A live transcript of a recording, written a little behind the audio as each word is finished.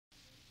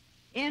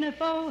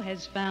NFO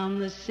has found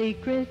the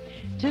secret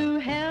to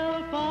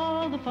help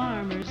all the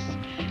farmers,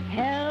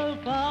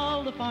 help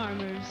all the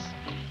farmers,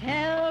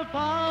 help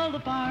all the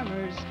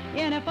farmers.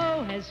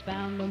 NFO has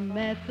found the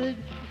method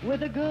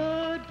with a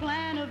good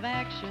plan of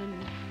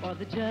action for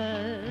the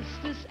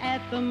justice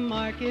at the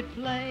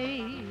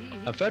marketplace.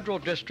 A federal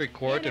district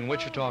court in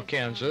Wichita,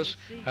 Kansas,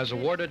 has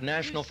awarded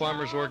National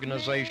Farmers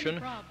Organization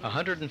a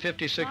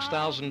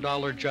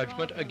 $156,000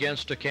 judgment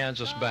against a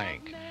Kansas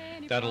bank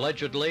that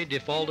allegedly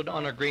defaulted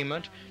on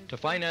agreement to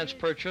finance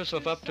purchase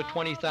of up to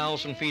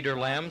 20,000 feeder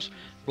lambs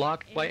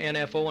blocked by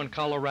NFO in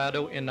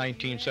Colorado in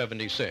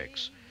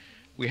 1976.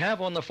 We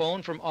have on the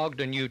phone from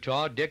Ogden,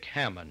 Utah, Dick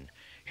Hammond,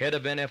 head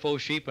of NFO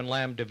Sheep and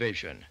Lamb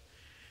Division.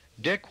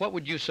 Dick, what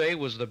would you say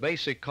was the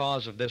basic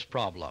cause of this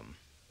problem?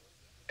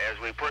 As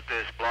we put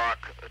this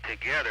block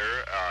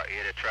together,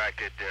 it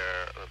attracted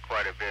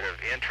quite a bit of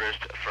interest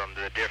from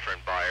the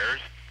different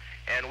buyers,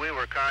 and we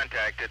were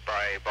contacted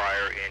by a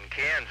buyer in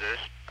Kansas.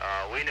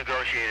 We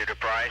negotiated a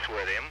price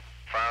with him,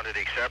 found it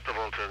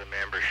acceptable to the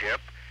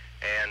membership,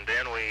 and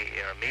then we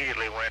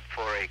immediately went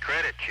for a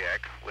credit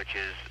check, which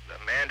is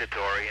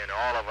mandatory in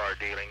all of our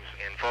dealings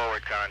in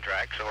forward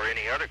contracts or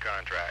any other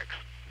contracts.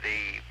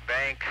 The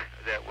bank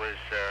that was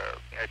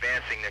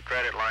advancing the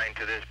credit line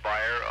to this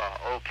buyer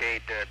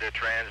okayed the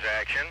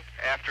transaction.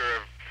 After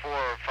 4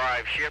 or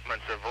 5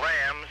 shipments of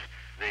lambs,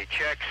 the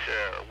checks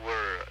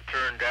were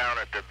turned down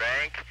at the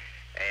bank,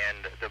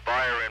 and the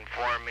buyer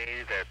informed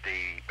me that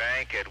the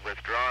bank had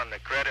withdrawn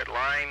the credit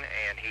line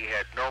and he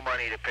had no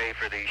money to pay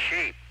for these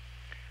sheep.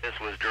 This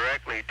was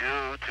directly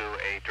due to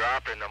a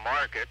drop in the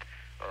market.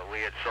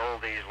 We had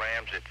sold these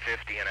lambs at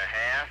 50 and a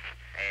half,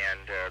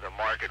 and the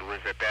market was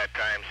at that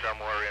time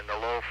somewhere in the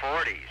low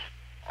 40s.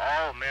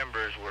 All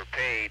members were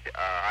paid,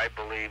 I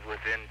believe,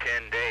 within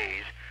 10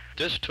 days.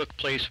 This took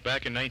place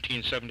back in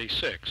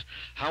 1976.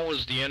 How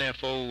was the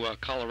NFO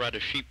Colorado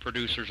sheep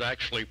producers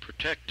actually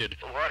protected?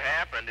 What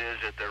happened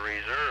is that the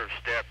reserve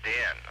stepped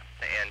in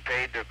and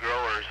paid the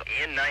growers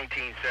in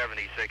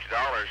 1976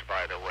 dollars,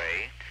 by the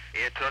way.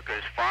 It took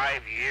us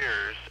 5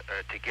 years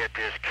to get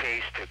this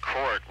case to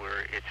court,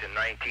 where it's in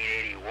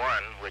 1981,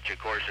 which of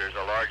course there's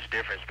a large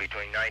difference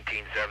between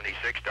 1976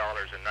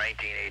 dollars and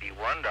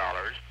 1981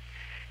 dollars.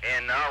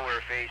 And now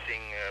we're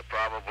facing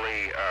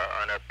probably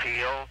an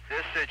appeal.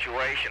 This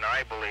situation,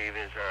 I believe,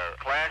 is a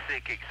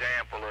classic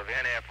example of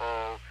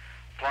NFO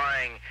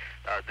applying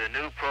the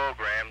new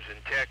programs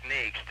and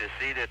techniques to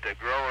see that the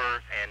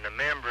grower and the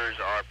members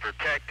are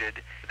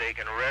protected. They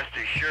can rest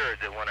assured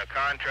that when a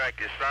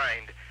contract is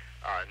signed,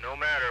 no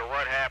matter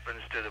what happens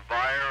to the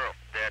buyer,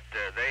 that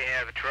they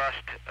have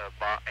trust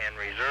and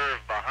reserve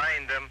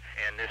behind them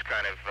and this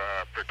kind of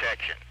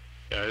protection.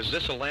 Is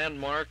this a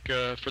landmark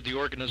for the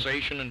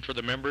organization and for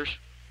the members?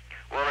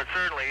 Well, it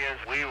certainly is.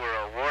 We were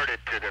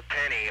awarded to the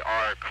penny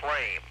our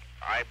claim.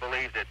 I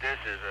believe that this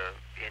is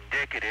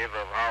indicative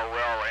of how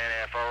well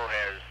NFO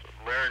has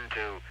learned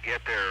to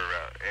get their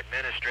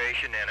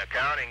administration and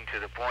accounting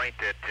to the point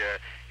that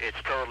it's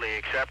totally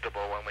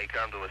acceptable when we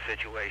come to a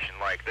situation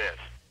like this.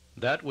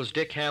 That was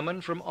Dick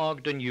Hammond from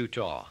Ogden,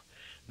 Utah.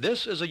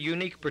 This is a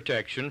unique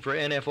protection for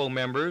NFO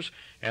members,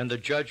 and the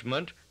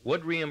judgment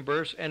would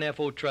reimburse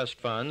NFO trust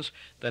funds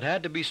that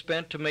had to be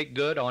spent to make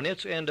good on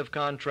its end of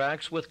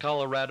contracts with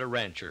Colorado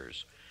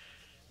ranchers.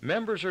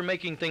 Members are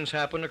making things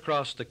happen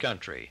across the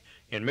country.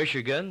 In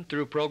Michigan,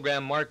 through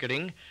program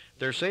marketing,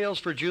 their sales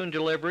for June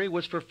delivery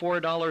was for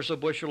 $4 a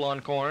bushel on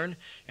corn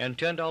and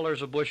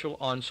 $10 a bushel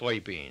on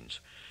soybeans.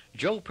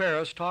 Joe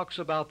Paris talks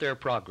about their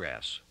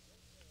progress.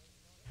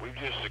 We've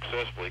just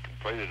successfully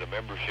completed a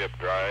membership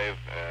drive,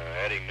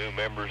 adding new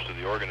members to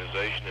the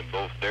organization in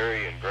both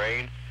dairy and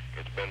grain.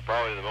 It's been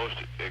probably the most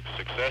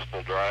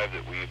successful drive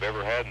that we've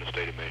ever had in the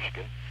state of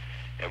Michigan.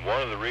 And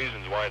one of the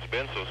reasons why it's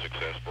been so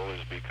successful is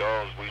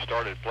because we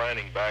started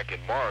planning back in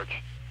March.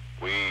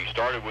 We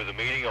started with a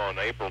meeting on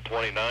April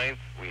 29th.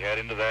 We had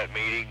into that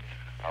meeting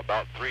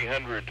about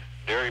 300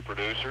 dairy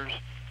producers.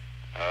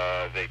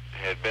 They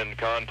had been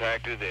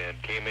contacted and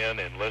came in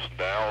and listened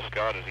to Al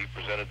Scott as he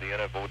presented the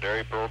NFO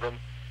dairy program.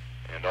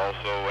 And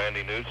also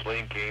Andy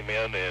Nutzling came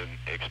in and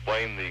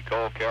explained the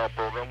cull-cow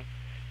program.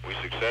 We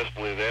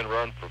successfully then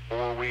run for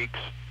 4 weeks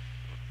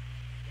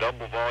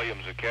double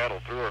volumes of cattle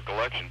through our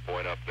collection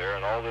point up there,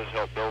 and all this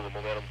helped build the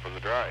momentum for the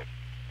drive.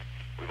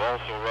 We've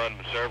also run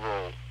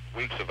several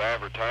weeks of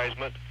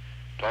advertisement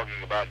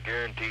talking about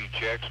guaranteed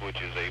checks, which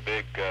is a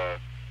big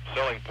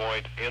selling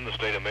point in the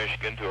state of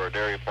Michigan to our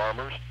dairy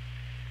farmers.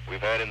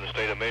 We've had in the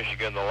state of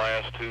Michigan the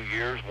last 2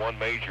 years one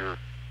major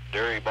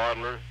dairy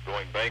bottler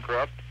going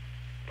bankrupt,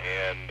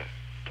 and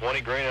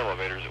 20 grain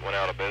elevators that went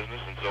out of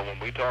business. And so when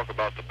we talk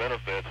about the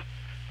benefits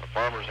of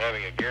farmers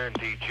having a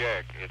guaranteed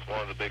check, it's one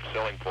of the big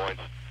selling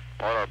points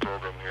on our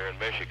program here in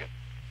Michigan.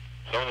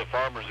 Some of the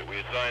farmers that we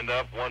had signed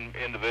up, one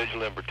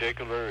individual in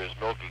particular is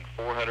milking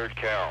 400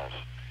 cows.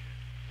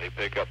 They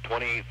pick up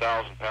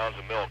 28,000 pounds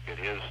of milk at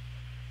his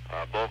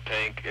bulk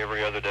tank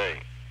every other day.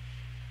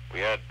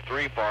 We had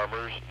 3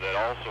 farmers that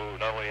also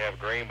not only have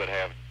grain but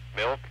have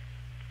milk.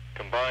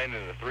 Combined,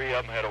 and the three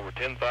of them had over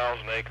 10,000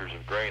 acres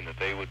of grain that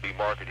they would be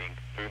marketing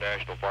through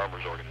National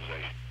Farmers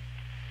Organization.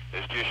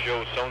 This just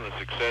shows some of the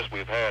success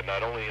we've had,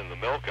 not only in the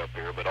milk up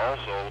here, but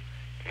also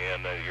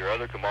in your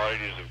other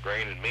commodities of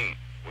grain and meat.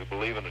 We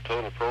believe in the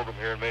total program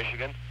here in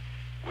Michigan.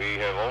 We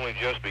have only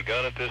just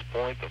begun at this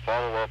point. The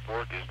follow-up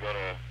work is going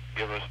to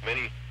give us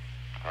many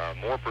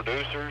more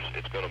producers.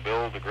 It's going to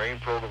build the grain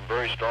program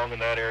very strong in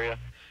that area.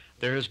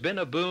 There has been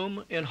a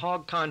boom in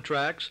hog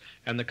contracts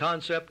and the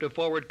concept of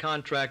forward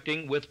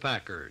contracting with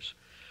packers.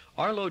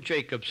 Arlo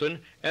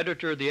Jacobson,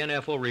 editor of the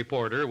NFO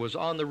Reporter, was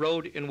on the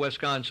road in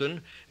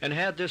Wisconsin and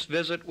had this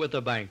visit with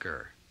a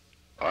banker.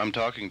 I'm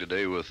talking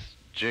today with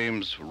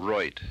James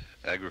Reut,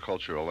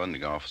 agricultural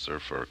lending officer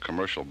for a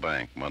commercial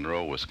bank,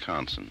 Monroe,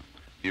 Wisconsin.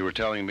 You were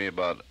telling me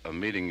about a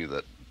meeting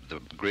that the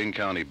Greene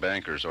County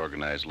bankers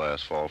organized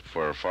last fall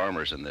for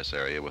farmers in this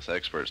area, with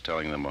experts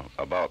telling them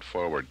about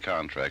forward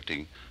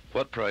contracting.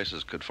 What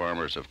prices could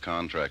farmers have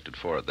contracted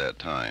for at that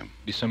time?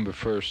 December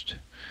 1st,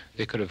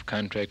 they could have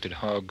contracted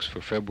hogs for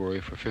February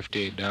for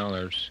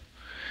 $58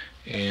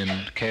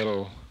 and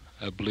cattle,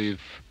 I believe,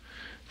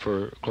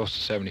 for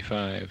close to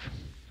 $75.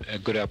 A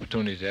good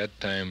opportunity at that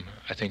time,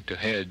 I think, to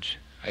hedge.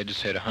 I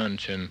just had a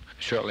hunch, and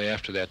shortly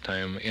after that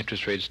time,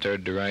 interest rates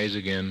started to rise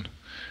again,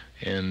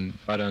 and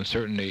a lot of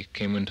uncertainty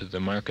came into the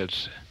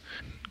markets.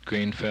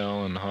 Grain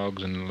fell, and the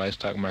hogs and the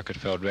livestock market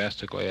fell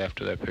drastically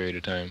after that period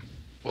of time.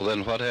 Well,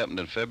 then what happened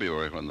in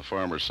February when the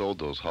farmers sold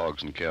those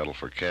hogs and cattle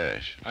for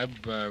cash? I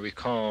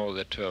recall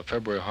that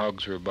February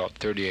hogs were about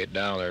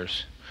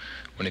 $38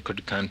 when they could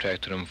have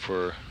contracted them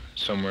for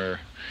somewhere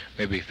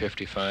maybe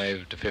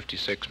 55 to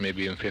 56,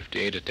 maybe even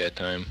 58 at that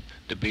time.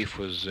 The beef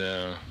was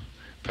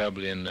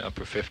probably in the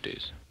upper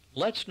 50s.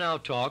 Let's now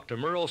talk to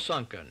Merle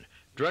Sunken,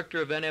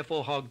 director of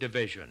NFO Hog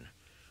Division.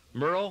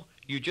 Merle,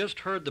 you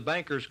just heard the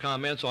banker's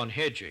comments on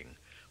hedging.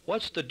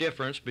 What's the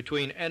difference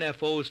between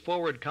NFO's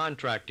forward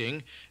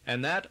contracting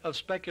and that of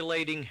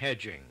speculating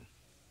hedging?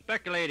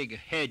 Speculating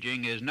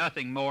hedging is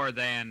nothing more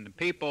than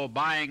people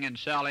buying and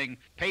selling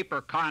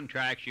paper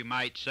contracts, you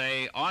might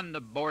say, on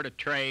the Board of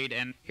Trade,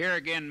 and here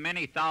again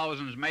many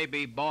thousands may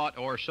be bought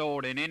or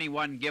sold in any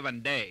one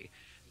given day.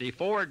 The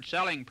forward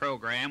selling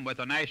program with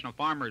the National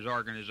Farmers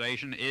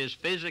Organization is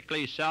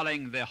physically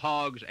selling the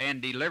hogs and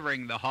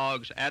delivering the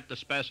hogs at the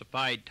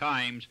specified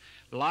times,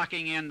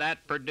 locking in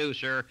that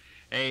producer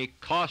a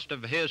cost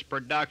of his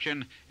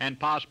production and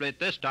possibly at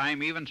this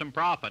time even some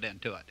profit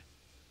into it.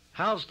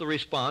 How's the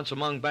response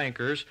among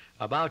bankers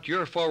about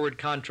your forward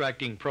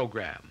contracting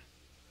program?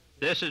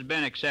 This has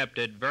been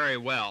accepted very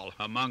well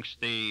amongst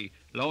the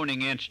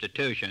loaning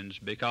institutions,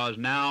 because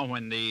now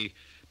when the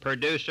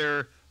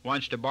producer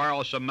wants to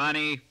borrow some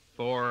money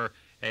for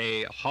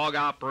a hog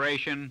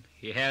operation,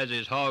 he has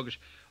his hogs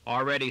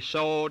already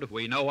sold,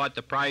 we know what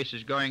the price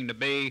is going to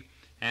be,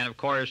 and of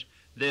course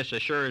this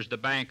assures the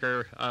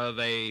banker of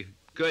a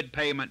good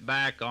payment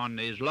back on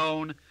his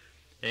loan.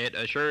 It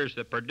assures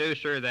the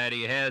producer that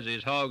he has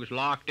his hogs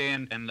locked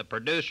in, and the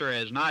producer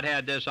has not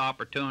had this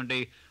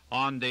opportunity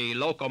on the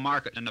local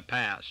market in the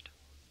past.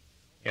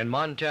 In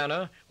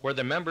Montana, where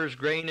the members'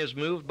 grain is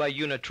moved by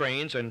unit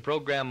trains and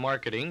program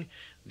marketing,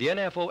 the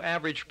NFO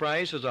average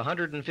price is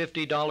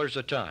 $150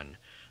 a ton.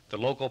 The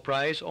local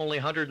price only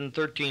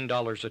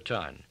 $113 a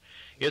ton.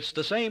 It's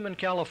the same in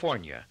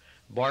California.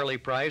 Barley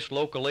price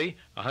locally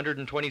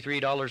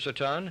 $123 a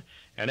ton,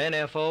 and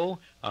NFO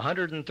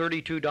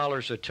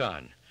 $132 a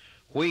ton.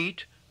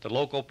 Wheat, the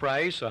local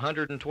price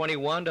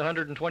 $121 to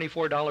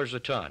 $124 a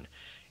ton,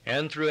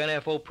 and through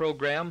NFO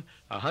program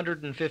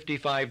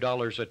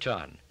 $155 a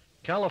ton.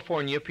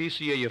 California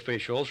PCA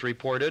officials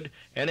reported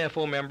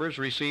NFO members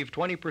received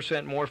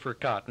 20% more for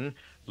cotton.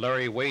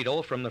 Larry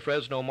Wadle from the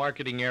Fresno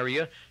marketing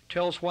area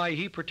tells why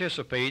he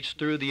participates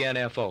through the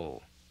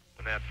NFO.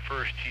 In that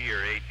first year,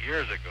 8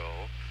 years ago,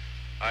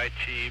 I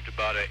achieved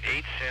about 8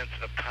 cents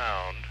a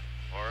pound,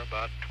 or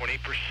about 20%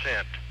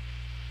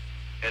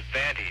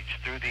 advantage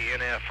through the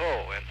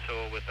NFO. And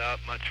so without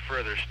much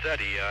further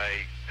study,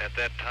 I at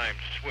that time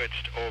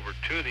switched over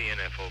to the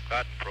NFO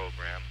cotton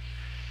program.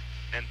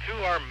 And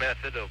through our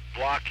method of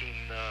blocking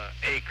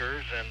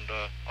acres and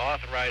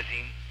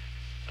authorizing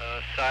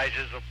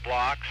sizes of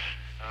blocks,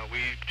 we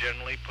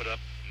generally put up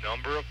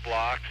number of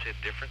blocks in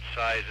different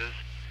sizes,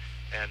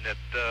 and that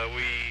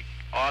we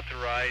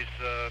authorize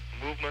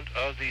movement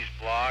of these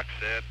blocks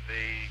at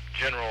the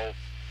general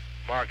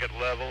market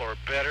level or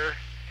better,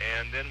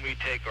 and then we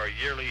take our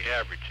yearly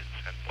averages.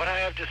 And what I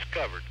have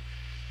discovered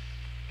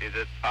is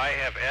that I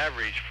have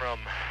averaged from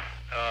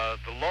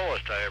the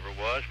lowest I ever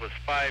was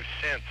 5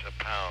 cents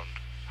a pound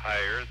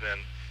higher than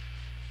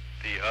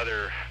the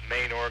other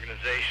main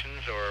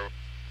organizations or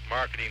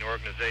marketing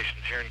organizations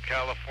here in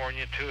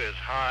California, to as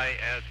high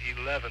as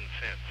 11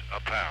 cents a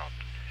pound.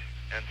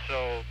 And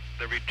so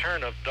the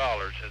return of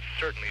dollars has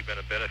certainly been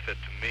a benefit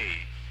to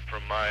me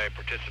from my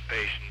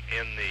participation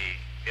in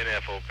the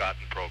NFO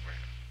cotton program.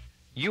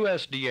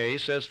 USDA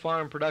says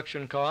farm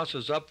production costs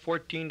is up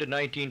 14 to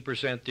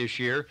 19% this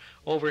year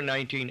over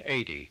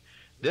 1980.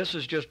 This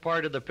is just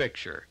part of the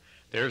picture.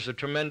 There's a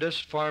tremendous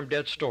farm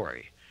debt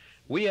story.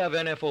 We have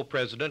NFO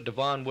President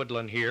Devon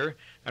Woodland here,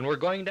 and we're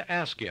going to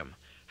ask him,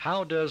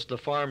 how does the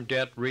farm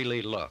debt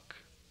really look?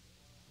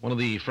 One of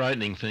the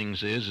frightening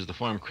things is the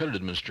Farm Credit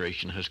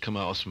Administration has come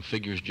out with some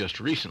figures just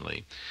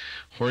recently,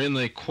 wherein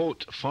they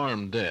quote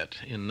farm debt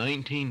in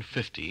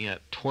 1950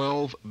 at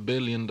 $12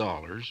 billion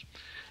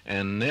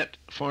and net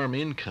farm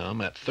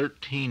income at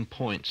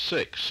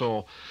 13.6.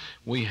 So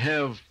we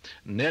have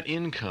net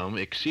income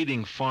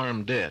exceeding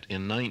farm debt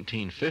in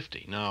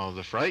 1950. Now,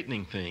 the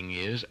frightening thing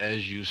is,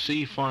 as you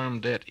see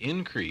farm debt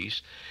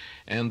increase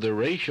and the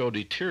ratio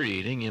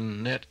deteriorating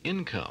in net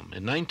income.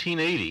 In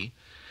 1980,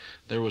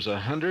 there was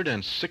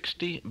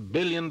 $160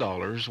 billion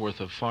worth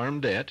of farm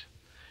debt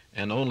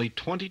and only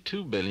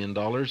 $22 billion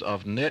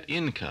of net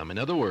income. In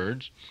other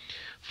words,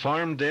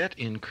 farm debt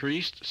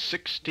increased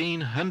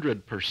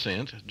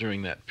 1,600%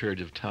 during that period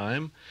of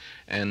time,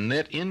 and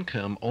net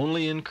income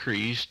only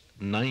increased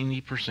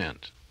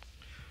 90%.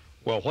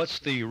 Well, what's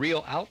the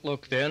real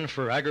outlook then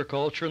for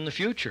agriculture in the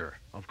future?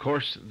 Of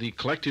course, the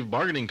collective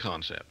bargaining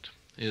concept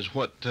is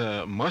what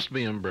must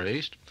be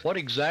embraced. What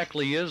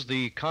exactly is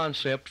the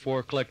concept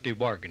for collective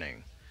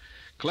bargaining?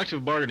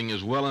 Collective bargaining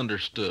is well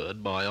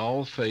understood by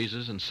all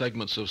phases and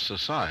segments of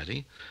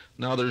society.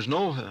 Now, there's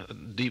no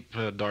deep,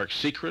 dark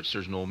secrets.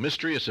 There's no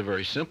mystery. It's a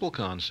very simple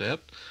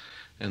concept,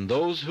 and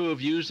those who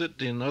have used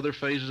it in other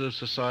phases of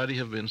society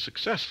have been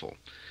successful.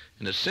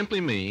 And it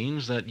simply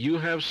means that you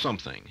have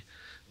something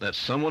that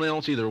someone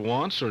else either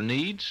wants or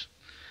needs,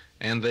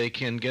 and they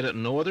can get it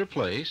no other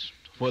place,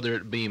 whether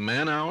it be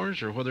man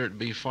hours or whether it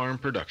be farm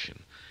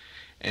production.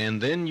 And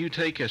then you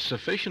take a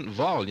sufficient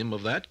volume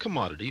of that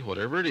commodity,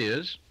 whatever it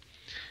is,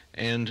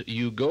 and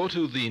you go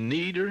to the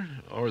needer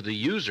or the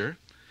user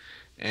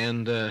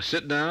and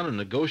sit down and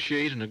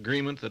negotiate an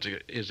agreement that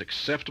is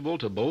acceptable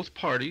to both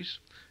parties,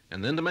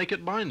 and then to make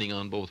it binding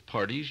on both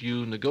parties,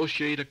 you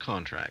negotiate a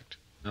contract.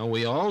 Now,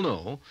 we all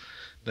know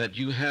that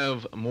you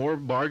have more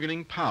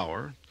bargaining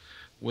power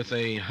with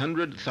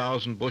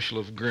 100,000 bushel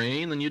of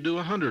grain than you do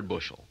 100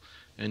 bushel.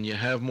 And you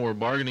have more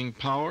bargaining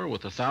power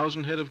with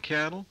 1,000 head of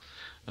cattle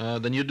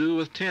than you do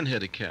with 10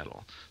 head of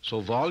cattle.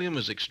 So volume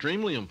is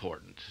extremely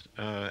important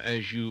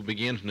as you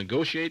begin to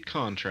negotiate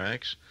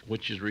contracts,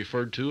 which is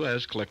referred to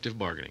as collective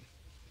bargaining.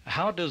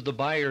 How does the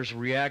buyers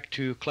react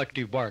to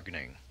collective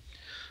bargaining?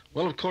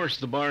 Well, of course,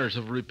 the buyers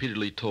have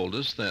repeatedly told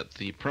us that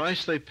the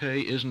price they pay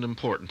isn't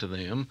important to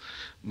them,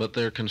 but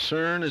their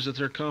concern is that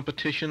their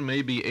competition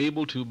may be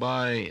able to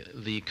buy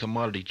the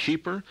commodity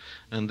cheaper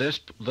and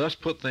thus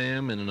put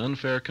them in an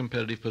unfair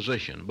competitive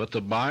position. But the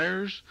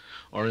buyers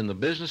are in the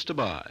business to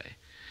buy,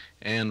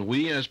 and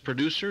we as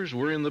producers,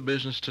 we're in the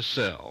business to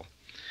sell.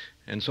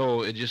 And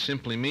so it just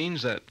simply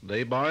means that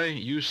they buy,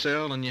 you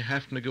sell, and you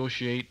have to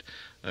negotiate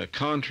a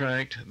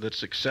contract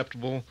that's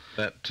acceptable,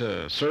 that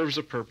serves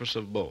the purpose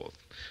of both.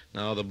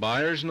 Now, the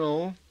buyers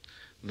know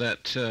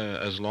that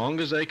as long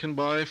as they can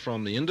buy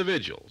from the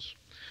individuals,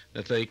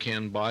 that they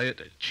can buy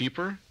it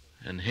cheaper,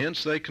 and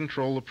hence they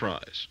control the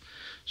price.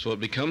 So it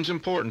becomes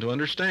important to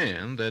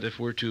understand that if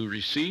we're to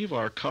receive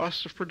our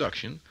costs of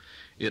production,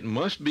 it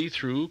must be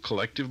through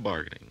collective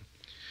bargaining.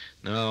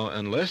 Now,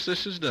 unless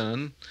this is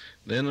done,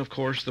 then of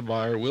course the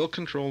buyer will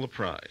control the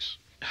price.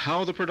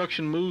 How the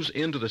production moves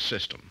into the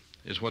system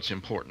is what's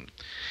important.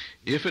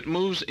 If it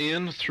moves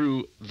in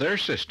through their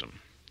system,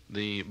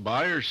 the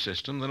buyer's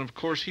system, then of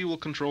course he will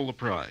control the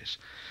price.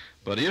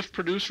 But if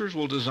producers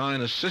will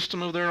design a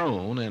system of their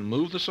own and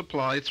move the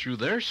supply through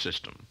their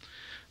system,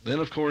 then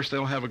of course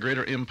they'll have a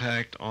greater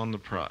impact on the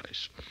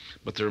price.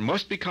 But there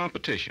must be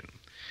competition.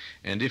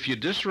 And if you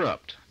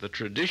disrupt the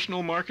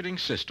traditional marketing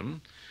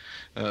system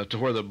to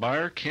where the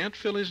buyer can't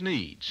fill his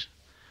needs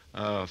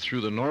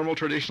through the normal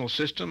traditional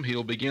system,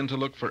 he'll begin to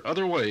look for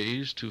other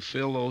ways to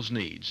fill those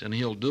needs. And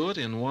he'll do it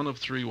in one of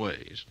three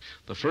ways.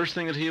 The first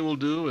thing that he will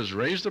do is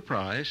raise the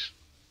price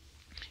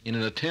in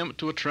an attempt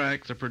to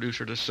attract the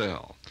producer to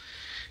sell.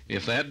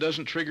 If that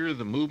doesn't trigger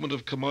the movement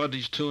of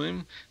commodities to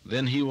him,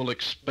 then he will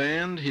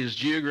expand his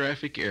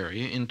geographic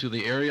area into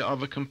the area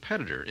of a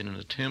competitor in an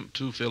attempt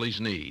to fill his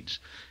needs.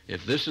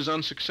 If this is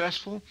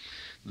unsuccessful,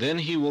 then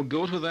he will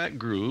go to that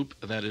group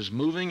that is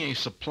moving a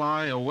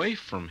supply away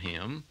from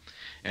him,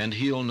 and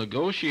he'll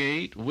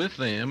negotiate with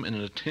them in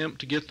an attempt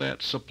to get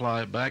that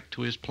supply back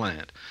to his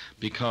plant,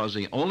 because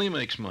he only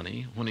makes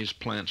money when his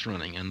plant's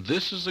running. And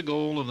this is the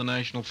goal of the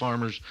National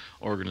Farmers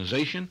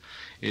Organization,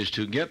 is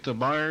to get the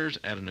buyers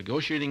at a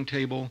negotiating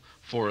table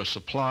for a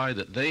supply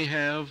that they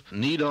have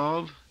need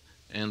of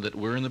and that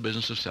we're in the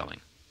business of selling.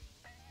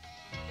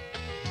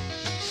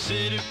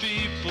 City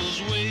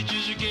people's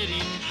wages are getting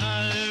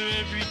higher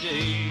every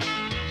day.